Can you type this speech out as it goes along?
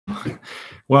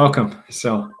Welcome.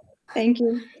 So, Thank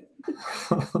you.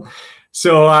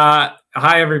 hi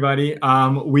everybody.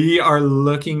 We are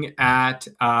looking at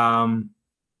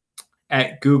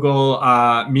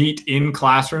Google Meet in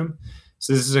Classroom.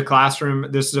 So this is a classroom.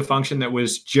 This is a function that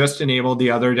was just enabled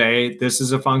the other day. This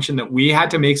is a function that we had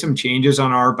to make some changes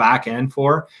on our back end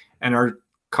for, and are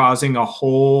causing a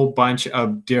whole bunch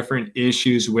of different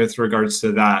issues with regards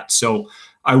to that. So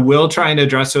I will try and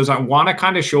address those. I want to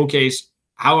kind of showcase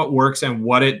how it works and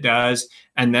what it does.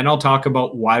 And then I'll talk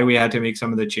about why we had to make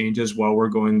some of the changes while we're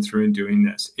going through and doing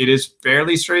this. It is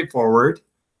fairly straightforward.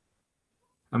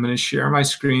 I'm going to share my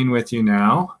screen with you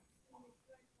now.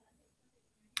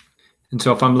 And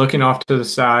so if I'm looking off to the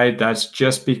side, that's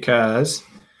just because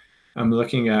I'm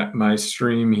looking at my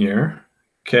stream here.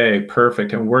 Okay,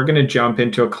 perfect. And we're going to jump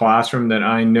into a classroom that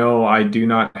I know I do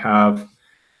not have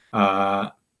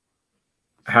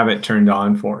it turned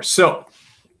on for. So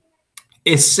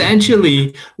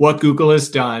essentially, what Google has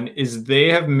done is they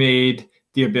have made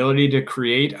the ability to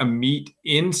create a Meet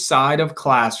inside of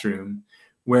Classroom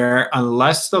where,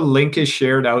 unless the link is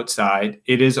shared outside,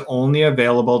 it is only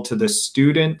available to the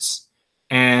students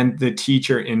and the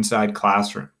teacher inside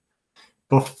Classroom.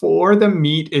 Before the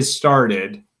Meet is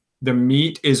started, the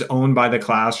Meet is owned by the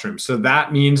Classroom. So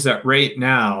that means that right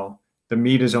now, the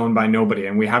Meet is owned by nobody,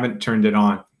 and we haven't turned it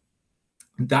on.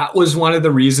 That was one of the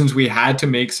reasons we had to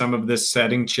make some of the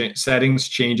settings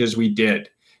changes we did,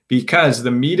 because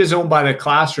the Meet is owned by the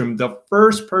Classroom. The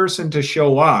first person to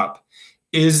show up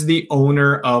is the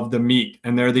owner of the Meet,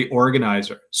 and they're the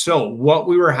organizer. So what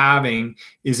we were having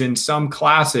is, in some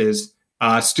classes,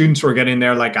 students were getting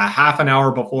there like a half an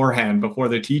hour beforehand, before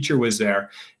the teacher was there.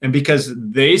 And because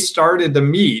they started the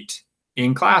Meet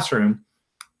in Classroom,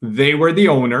 they were the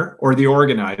owner or the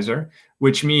organizer,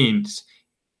 which means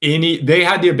they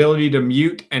had the ability to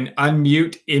mute and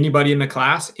unmute anybody in the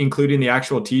class, including the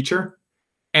actual teacher.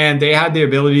 And they had the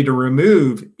ability to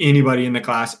remove anybody in the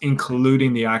class,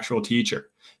 including the actual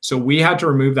teacher. So we had to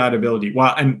remove that ability.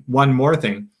 Well, and one more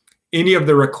thing, any of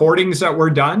the recordings that were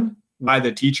done by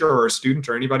the teacher or a student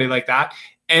or anybody like that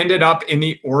ended up in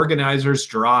the organizer's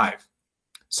drive.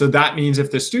 So that means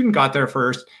if the student got there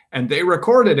first and they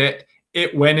recorded it,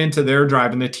 it went into their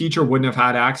drive, and the teacher wouldn't have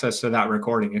had access to that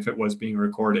recording if it was being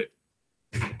recorded.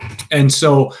 And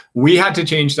so we had to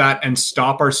change that and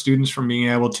stop our students from being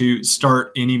able to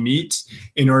start any meets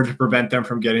in order to prevent them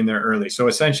from getting there early. So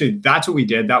essentially, that's what we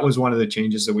did. That was one of the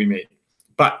changes that we made.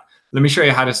 But let me show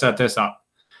you how to set this up.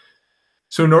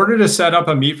 So in order to set up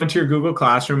a Meet into your Google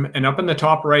Classroom, and up in the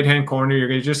top right-hand corner,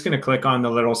 you're just going to click on the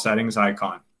little settings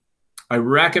icon. I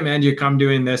recommend you come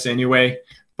doing this anyway,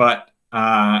 but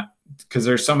because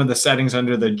there's some of the settings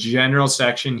under the general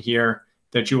section here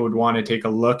that you would want to take a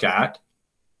look at.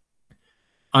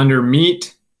 Under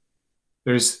Meet,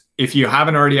 if you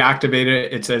haven't already activated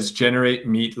it, it says Generate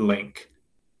Meet Link.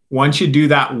 Once you do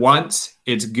that once,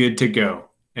 it's good to go,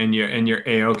 and you're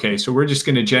A-okay. So we're just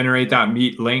going to generate that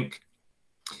Meet link,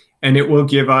 and it will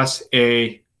give us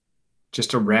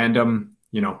just a random,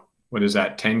 what is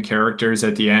that, 10 characters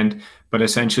at the end, but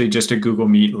essentially just a Google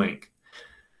Meet link.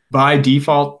 By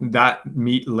default, that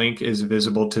Meet link is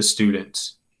visible to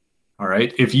students. All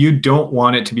right. If you don't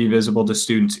want it to be visible to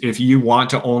students, if you want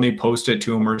to only post it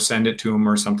to them or send it to them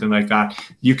or something like that,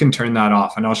 you can turn that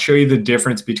off. And I'll show you the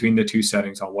difference between the two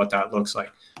settings on what that looks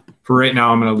like. For right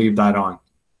now, I'm going to leave that on.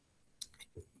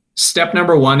 Step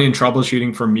number one in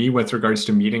troubleshooting for me with regards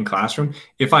to Meet in Classroom,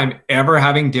 if I'm ever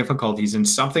having difficulties in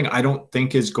something I don't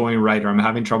think is going right, or I'm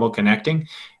having trouble connecting,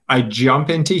 I jump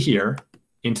into here,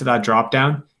 into that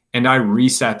dropdown, and I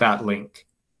reset that link.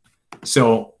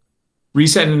 So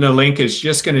resetting the link is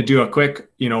just going to do a quick,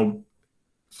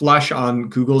 flush on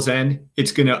Google's end.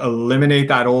 It's going to eliminate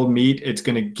that old Meet. It's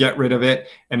going to get rid of it,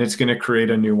 and it's going to create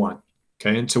a new one.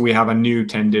 Okay. And so we have a new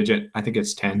 10-digit, I think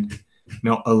it's 10.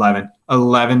 No,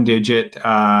 11-digit.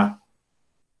 Oh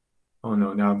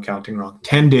no, now I'm counting wrong.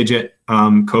 10-digit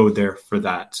code there for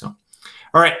that. So,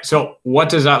 all right. So what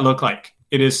does that look like?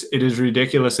 It is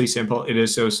ridiculously simple. It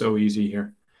is so easy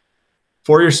here.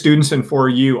 For your students and for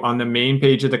you, on the main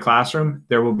page of the classroom,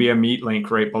 there will be a Meet link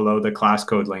right below the class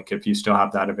code link if you still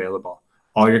have that available.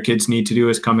 All your kids need to do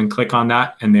is come and click on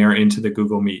that, and they are into the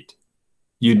Google Meet.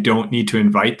 You don't need to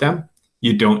invite them.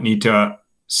 You don't need to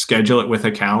schedule it with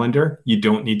a calendar. You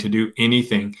don't need to do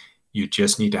anything. You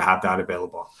just need to have that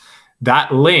available.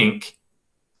 That link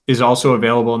is also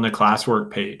available in the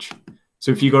classwork page.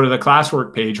 So if you go to the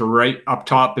classwork page, right up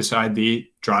top beside the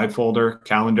Drive folder,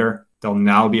 calendar, there'll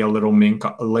now be a little Meet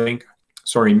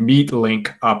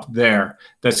link up there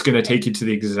that's going to take you to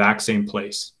the exact same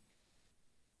place.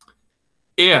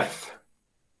 If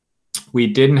we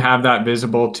didn't have that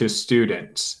visible to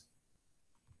students.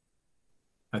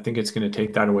 I think it's going to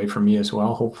take that away from me as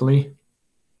well, hopefully.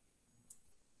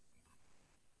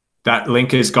 That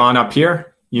link is gone up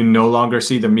here. You no longer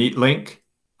see the Meet link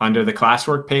under the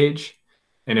classwork page.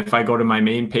 And if I go to my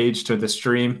main page to the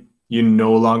stream, you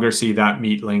no longer see that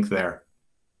Meet link there.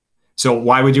 So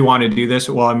why would you want to do this?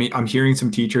 Well, I'm hearing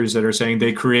some teachers that are saying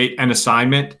they create an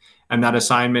assignment and that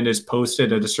assignment is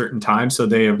posted at a certain time. So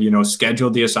they have,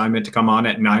 scheduled the assignment to come on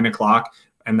at 9 o'clock.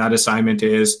 And that assignment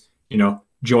is,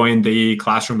 join the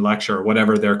classroom lecture or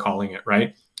whatever they're calling it,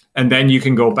 right? And then you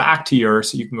can go back to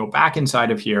so you can go back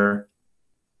inside of here.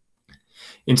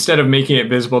 Instead of making it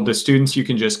visible to students, you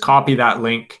can just copy that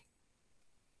link.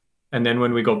 And then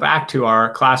when we go back to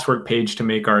our classwork page to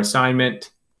make our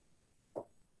assignment,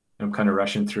 I'm kind of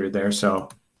rushing through there. So,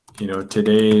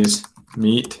 today's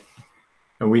Meet,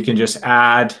 and we can just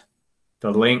add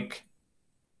the link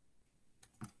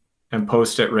and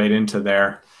post it right into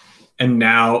there. And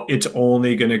now it's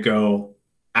only going to go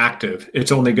active.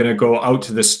 It's only going to go out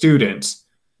to the students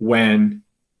when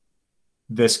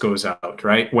this goes out,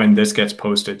 right? When this gets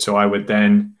posted. So I would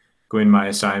then go in my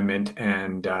assignment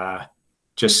and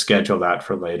just schedule that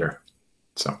for later.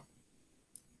 So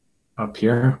up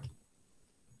here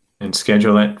and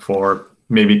schedule it for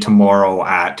maybe tomorrow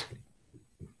at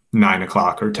 9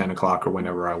 o'clock or 10 o'clock or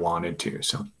whenever I wanted to.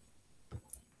 So.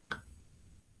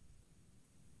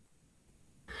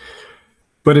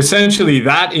 But essentially,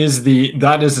 that is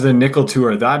the nickel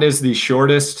tour. That is the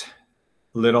shortest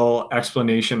little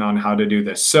explanation on how to do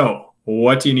this. So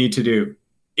what do you need to do?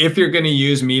 If you're going to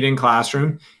use Meet in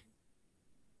Classroom,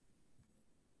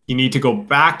 you need to go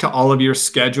back to all of your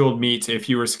scheduled meets if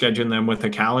you were scheduling them with a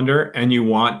calendar and you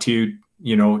want to,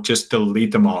 just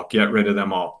delete them all, get rid of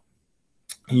them all.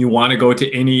 You want to go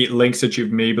to any links that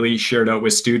you've maybe shared out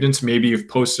with students. Maybe you've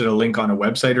posted a link on a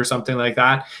website or something like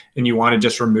that, and you want to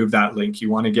just remove that link. You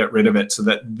want to get rid of it so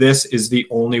that this is the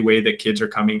only way that kids are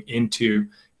coming into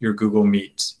your Google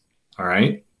Meets. All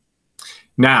right.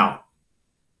 Now,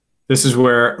 this is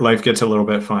where life gets a little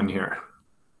bit fun here.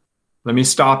 Let me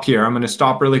stop here. I'm going to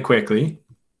stop really quickly.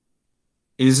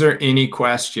 Is there any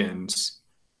questions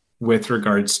with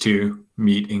regards to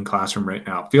Meet in Classroom right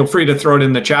now? Feel free to throw it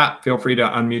in the chat. Feel free to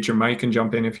unmute your mic and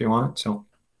jump in if you want.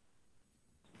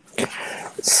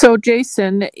 So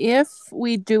Jason, if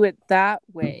we do it that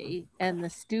way and the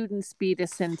students beat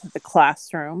us into the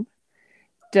classroom,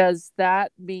 does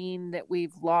that mean that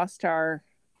we've lost our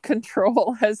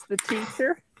control as the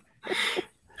teacher?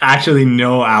 Actually,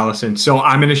 no, Allison. So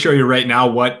I'm going to show you right now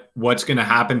what's going to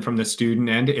happen from the student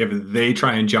end if they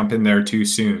try and jump in there too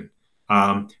soon.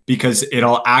 Because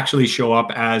it'll actually show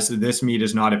up as this Meet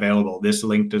is not available. This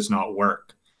link does not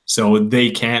work. So they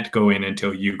can't go in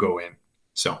until you go in.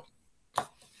 So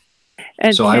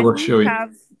I will show you.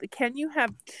 Can you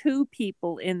have two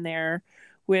people in there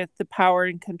with the power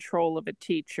and control of a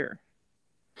teacher?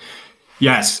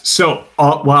 Yes. So,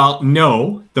 well,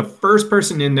 no, the first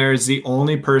person in there is the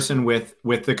only person with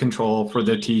the control for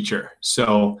the teacher.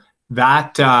 So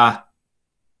that,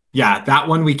 yeah, that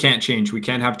one we can't change. We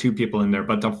can't have two people in there,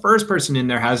 but the first person in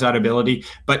there has that ability.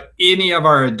 But any of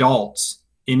our adults,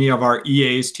 any of our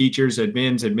EAs, teachers,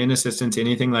 admins, admin assistants,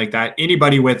 anything like that,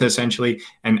 anybody with essentially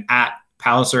an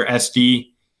 @Palliser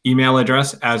SD email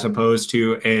address as opposed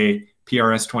to a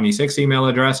PRS26 email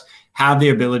address have the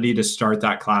ability to start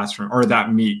that classroom or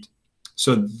that Meet.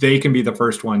 So they can be the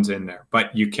first ones in there,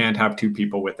 but you can't have two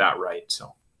people with that right.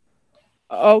 So.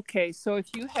 Okay, so if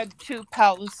you had two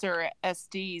Palliser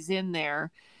SDs in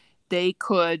there, they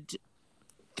could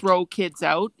throw kids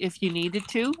out if you needed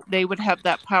to? They would have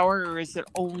that power, or is it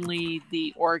only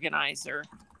the organizer?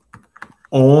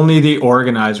 Only the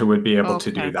organizer would be able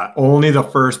to do that. Only the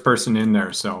first person in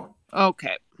there, so.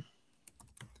 Okay.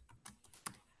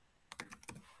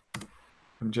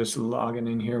 I'm just logging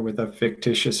in here with a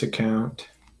fictitious account.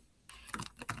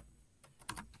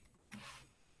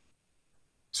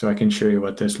 So I can show you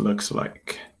what this looks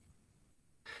like.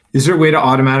 Is there a way to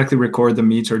automatically record the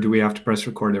meets, or do we have to press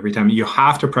record every time? You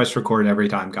have to press record every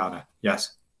time, Gana.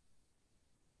 Yes.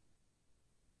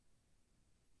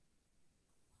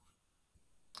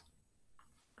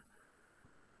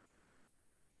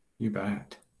 You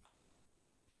bet.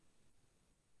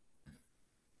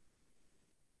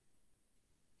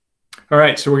 All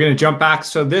right, so we're going to jump back.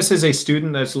 So this is a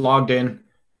student that's logged in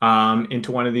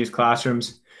into one of these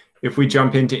classrooms. If we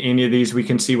jump into any of these, we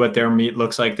can see what their Meet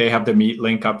looks like. They have the Meet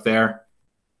link up there.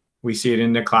 We see it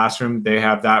in the classroom. They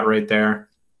have that right there.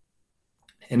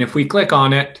 And if we click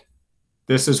on it,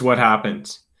 this is what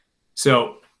happens.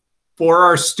 So for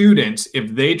our students,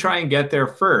 if they try and get there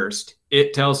first,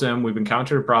 it tells them we've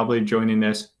encountered a problem joining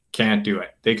this, can't do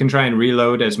it. They can try and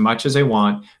reload as much as they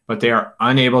want, but they are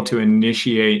unable to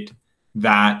initiate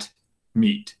that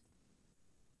meet.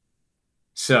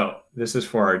 So this is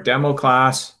for our demo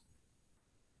class.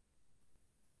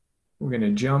 We're going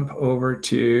to jump over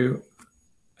to,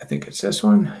 I think it's this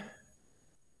one.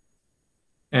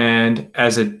 And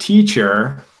as a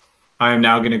teacher, I'm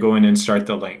now going to go in and start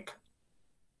the link.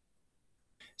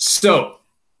 So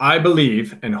I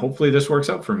believe, and hopefully this works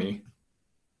out for me.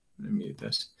 Let me mute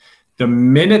this. The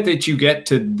minute that you get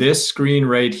to this screen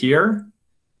right here,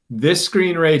 this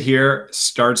screen right here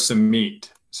starts the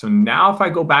meet. So now if I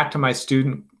go back to my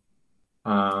student,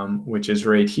 which is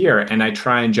right here, and I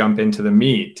try and jump into the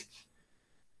meet,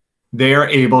 they are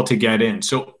able to get in.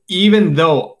 So even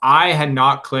though I had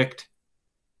not clicked,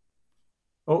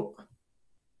 oh,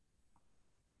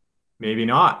 maybe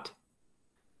not.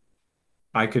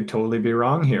 I could totally be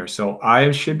wrong here. So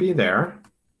I should be there.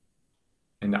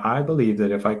 And I believe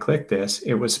that if I click this,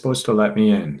 it was supposed to let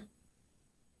me in.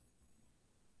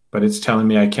 But it's telling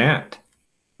me I can't.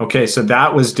 Okay, so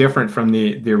that was different from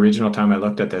the original time I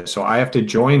looked at this. So I have to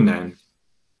join then.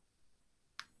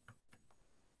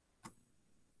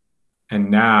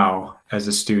 And now, as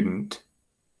a student,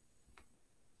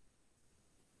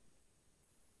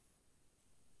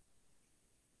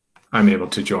 I'm able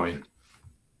to join.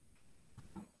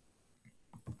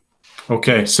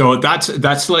 Okay, so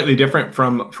that's slightly different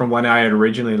from when I had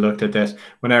originally looked at this.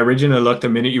 When I originally looked, the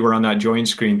minute you were on that join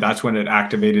screen, that's when it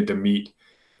activated the meet.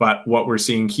 But what we're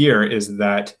seeing here is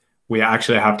that we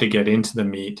actually have to get into the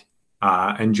meet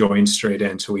and join straight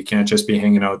in. So we can't just be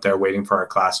hanging out there waiting for our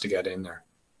class to get in there.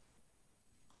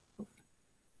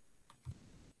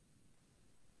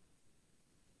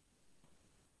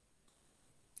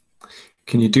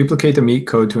 Can you duplicate the Meet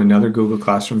code to another Google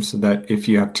Classroom so that if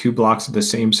you have two blocks of the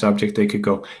same subject, they could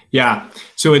go? Yeah,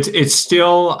 so it's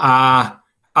still,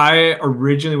 I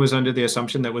originally was under the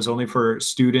assumption that was only for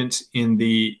students in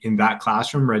that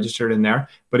classroom registered in there.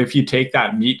 But if you take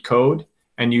that Meet code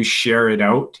and you share it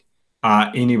out,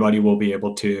 anybody will be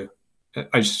able to,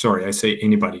 I say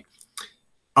anybody.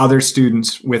 Other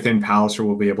students within Palliser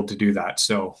will be able to do that.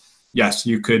 So yes,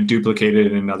 you could duplicate it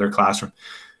in another classroom.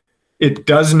 It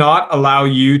does not allow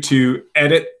you to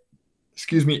edit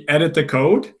the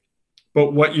code.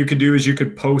 But what you could do is you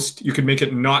could make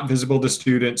it not visible to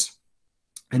students.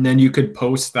 And then you could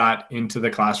post that into the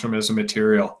classroom as a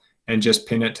material and just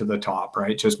pin it to the top,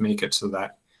 right? Just make it so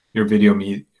that your video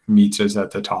meets is at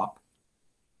the top.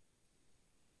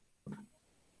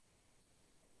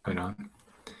 Right on.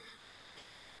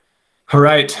 All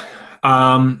right.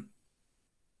 The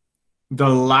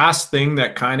last thing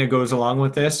that kind of goes along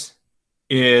with this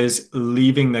is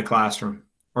leaving the classroom,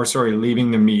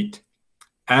 leaving the meet.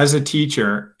 As a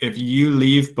teacher, if you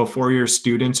leave before your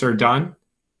students are done,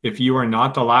 if you are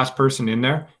not the last person in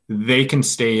there, they can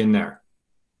stay in there.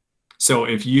 So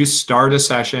if you start a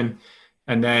session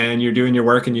and then you're doing your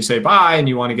work and you say bye and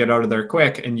you want to get out of there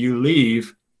quick and you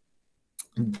leave,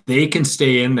 they can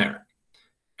stay in there.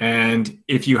 And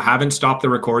if you haven't stopped the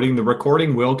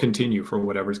recording will continue for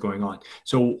whatever's going on.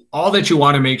 So all that you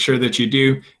want to make sure that you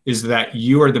do is that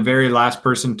you are the very last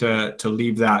person to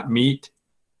leave that meet.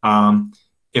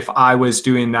 If I was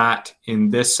doing that in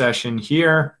this session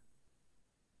here,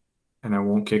 and I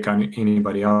won't kick on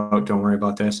anybody out, don't worry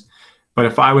about this. But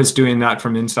if I was doing that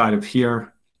from inside of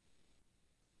here,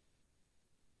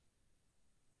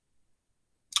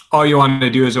 all you want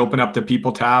to do is open up the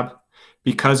People tab.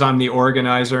 Because I'm the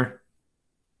organizer,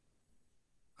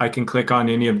 I can click on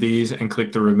any of these and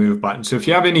click the remove button. So if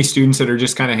you have any students that are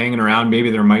just kind of hanging around, maybe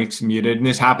their mic's muted, and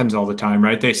this happens all the time,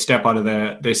 right? They step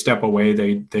away,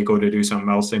 they go to do something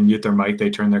else, they mute their mic, they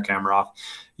turn their camera off.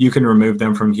 You can remove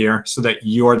them from here so that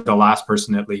you're the last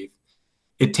person that leaves.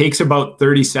 It takes about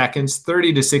 30 seconds,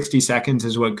 30 to 60 seconds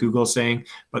is what Google's saying,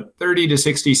 but 30 to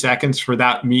 60 seconds for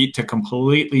that meet to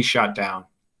completely shut down.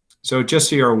 So just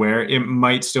so you're aware, it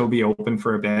might still be open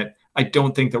for a bit. I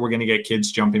don't think that we're going to get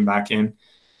kids jumping back in,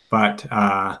 but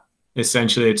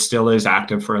essentially it still is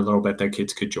active for a little bit that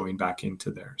kids could join back into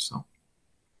there. So,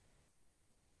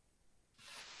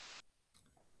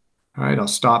 all right, I'll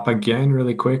stop again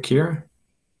really quick here.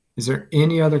 Is there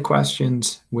any other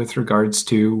questions with regards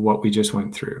to what we just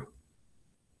went through?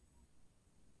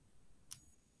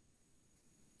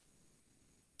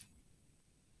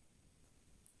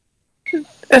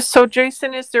 So,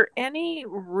 Jason, is there any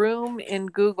room in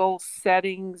Google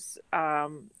settings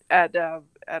at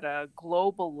a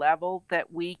global level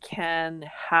that we can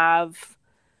have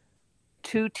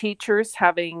two teachers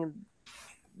having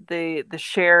the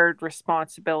shared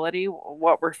responsibility?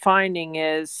 What we're finding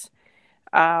is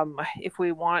If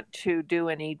we want to do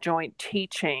any joint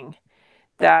teaching,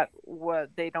 that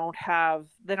they don't have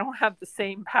the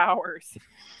same powers,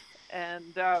 and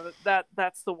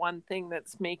that's the one thing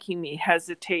that's making me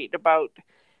hesitate about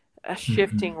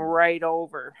shifting right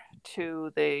over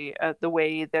to the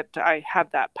way that I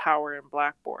have that power in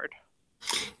Blackboard.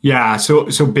 Yeah,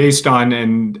 so based on,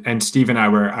 and Steve and I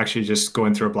were actually just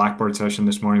going through a Blackboard session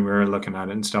this morning. We were looking at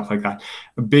it and stuff like that.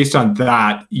 Based on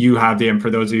that, you have the, and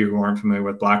for those of you who aren't familiar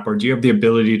with Blackboard, you have the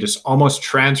ability to almost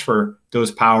transfer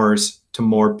those powers to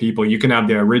more people. You can have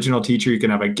the original teacher, you can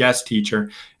have a guest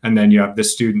teacher, and then you have the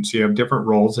students. So you have different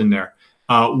roles in there.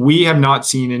 We have not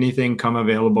seen anything come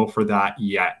available for that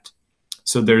yet.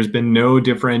 So there's been no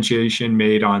differentiation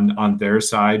made on their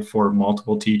side for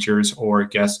multiple teachers or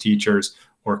guest teachers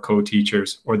or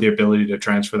co-teachers, or the ability to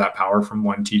transfer that power from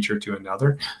one teacher to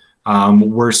another.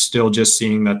 We're still just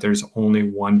seeing that there's only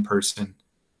one person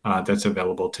that's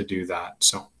available to do that.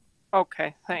 So.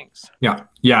 Okay, thanks. Yeah.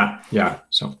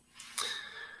 So.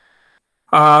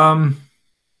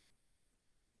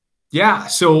 Yeah.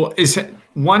 So is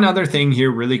one other thing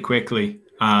here really quickly.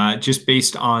 Just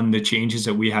based on the changes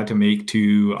that we had to make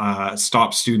to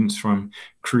stop students from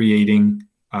creating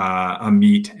a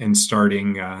meet and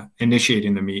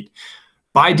initiating the meet.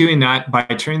 By doing that, by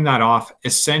turning that off,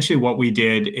 essentially what we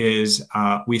did is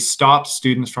we stopped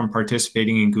students from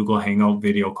participating in Google Hangout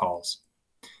video calls.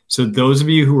 So those of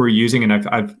you who are using,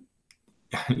 and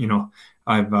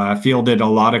I've fielded a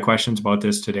lot of questions about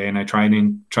this today, and I tried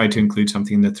to include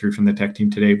something that threw from the tech team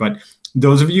today. But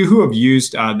those of you who have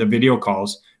used the video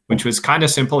calls, which was kind of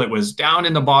simple, it was down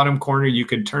in the bottom corner. You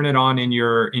could turn it on in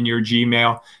your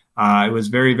Gmail. It was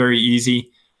very, very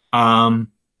easy.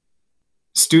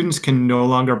 Students can no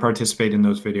longer participate in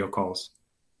those video calls.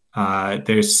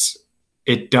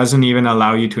 It doesn't even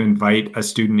allow you to invite a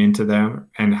student into them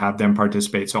and have them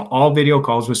participate. So all video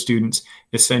calls with students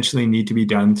essentially need to be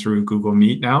done through Google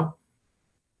Meet now.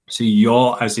 So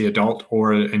you'll, as the adult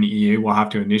or an EA, will have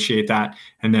to initiate that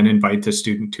and then invite the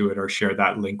student to it or share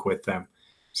that link with them.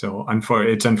 So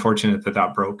it's unfortunate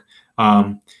that broke.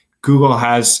 Google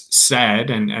has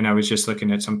said, and I was just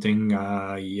looking at something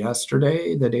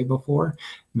yesterday, the day before,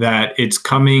 that it's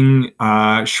coming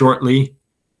shortly,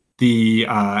 the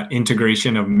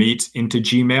integration of Meets into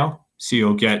Gmail. So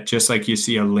you'll get, just like you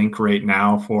see a link right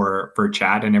now for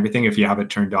chat and everything, if you have it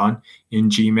turned on in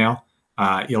Gmail,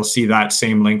 you'll see that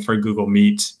same link for Google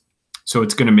Meets. So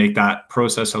it's going to make that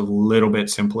process a little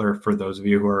bit simpler for those of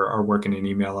you who are working in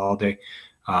email all day.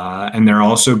 And they're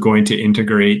also going to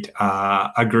integrate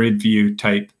a grid view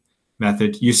type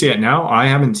method. You see it now? I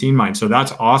haven't seen mine. So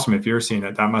that's awesome. If you're seeing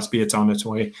it, that must be it's on its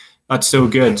way. That's so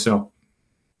good. So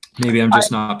maybe I'm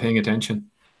just not paying attention.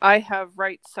 I have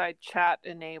right side chat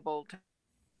enabled,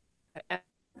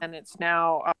 and it's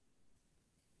now.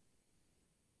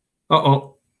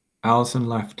 Uh-oh, Allison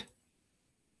left.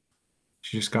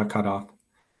 She just got cut off.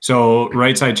 So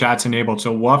right side chat's enabled.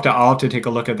 So I'll have to take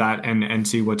a look at that and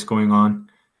see what's going on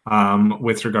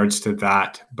with regards to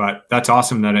that. But that's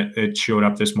awesome that it showed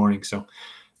up this morning. So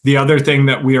the other thing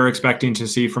that we are expecting to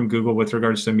see from Google with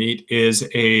regards to Meet is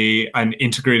an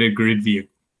integrated grid view.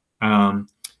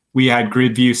 We had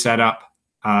grid view set up.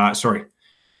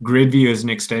 Grid view is an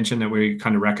extension that we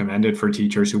kind of recommended for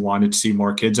teachers who wanted to see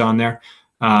more kids on there.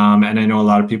 And I know a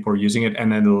lot of people are using it.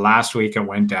 And then last week it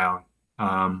went down.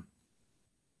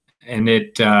 And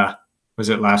it was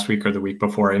it last week or the week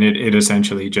before, and it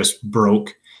essentially just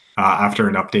broke after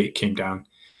an update came down.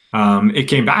 It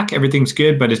came back, everything's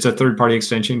good, but it's a third-party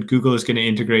extension. Google is going to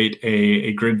integrate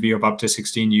a grid view of up to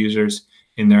 16 users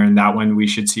in there, and that one we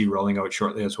should see rolling out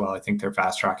shortly as well. I think they're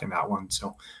fast-tracking that one,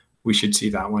 so we should see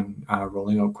that one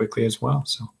rolling out quickly as well.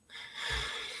 So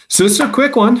this is a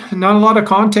quick one, not a lot of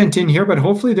content in here, but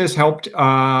hopefully this helped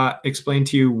explain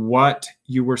to you what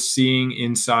you were seeing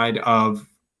inside of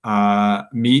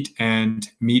Meet and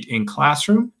Meet in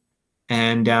Classroom.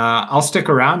 And I'll stick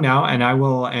around now and I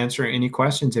will answer any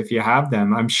questions if you have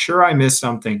them. I'm sure I missed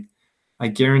something. I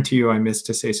guarantee you I missed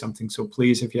to say something. So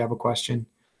please, if you have a question,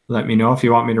 let me know. If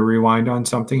you want me to rewind on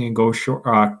something and go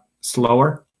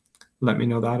slower, let me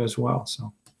know that as well.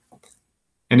 So,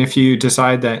 and if you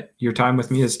decide that your time with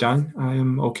me is done, I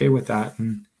am okay with that.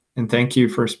 And thank you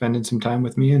for spending some time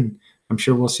with me. And I'm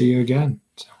sure we'll see you again.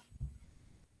 So.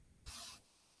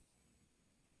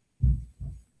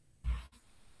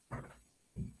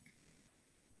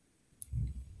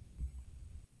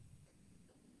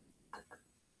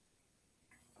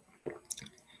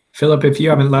 Philip, if you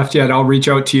haven't left yet, I'll reach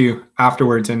out to you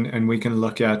afterwards and we can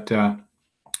look at,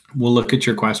 we'll look at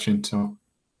your question. So.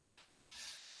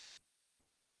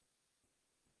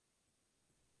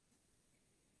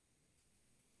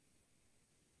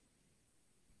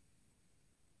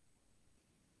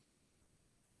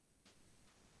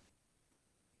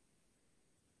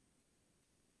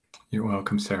 You're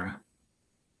welcome, Sarah.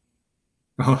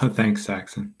 Oh, thanks,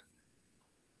 Saxon.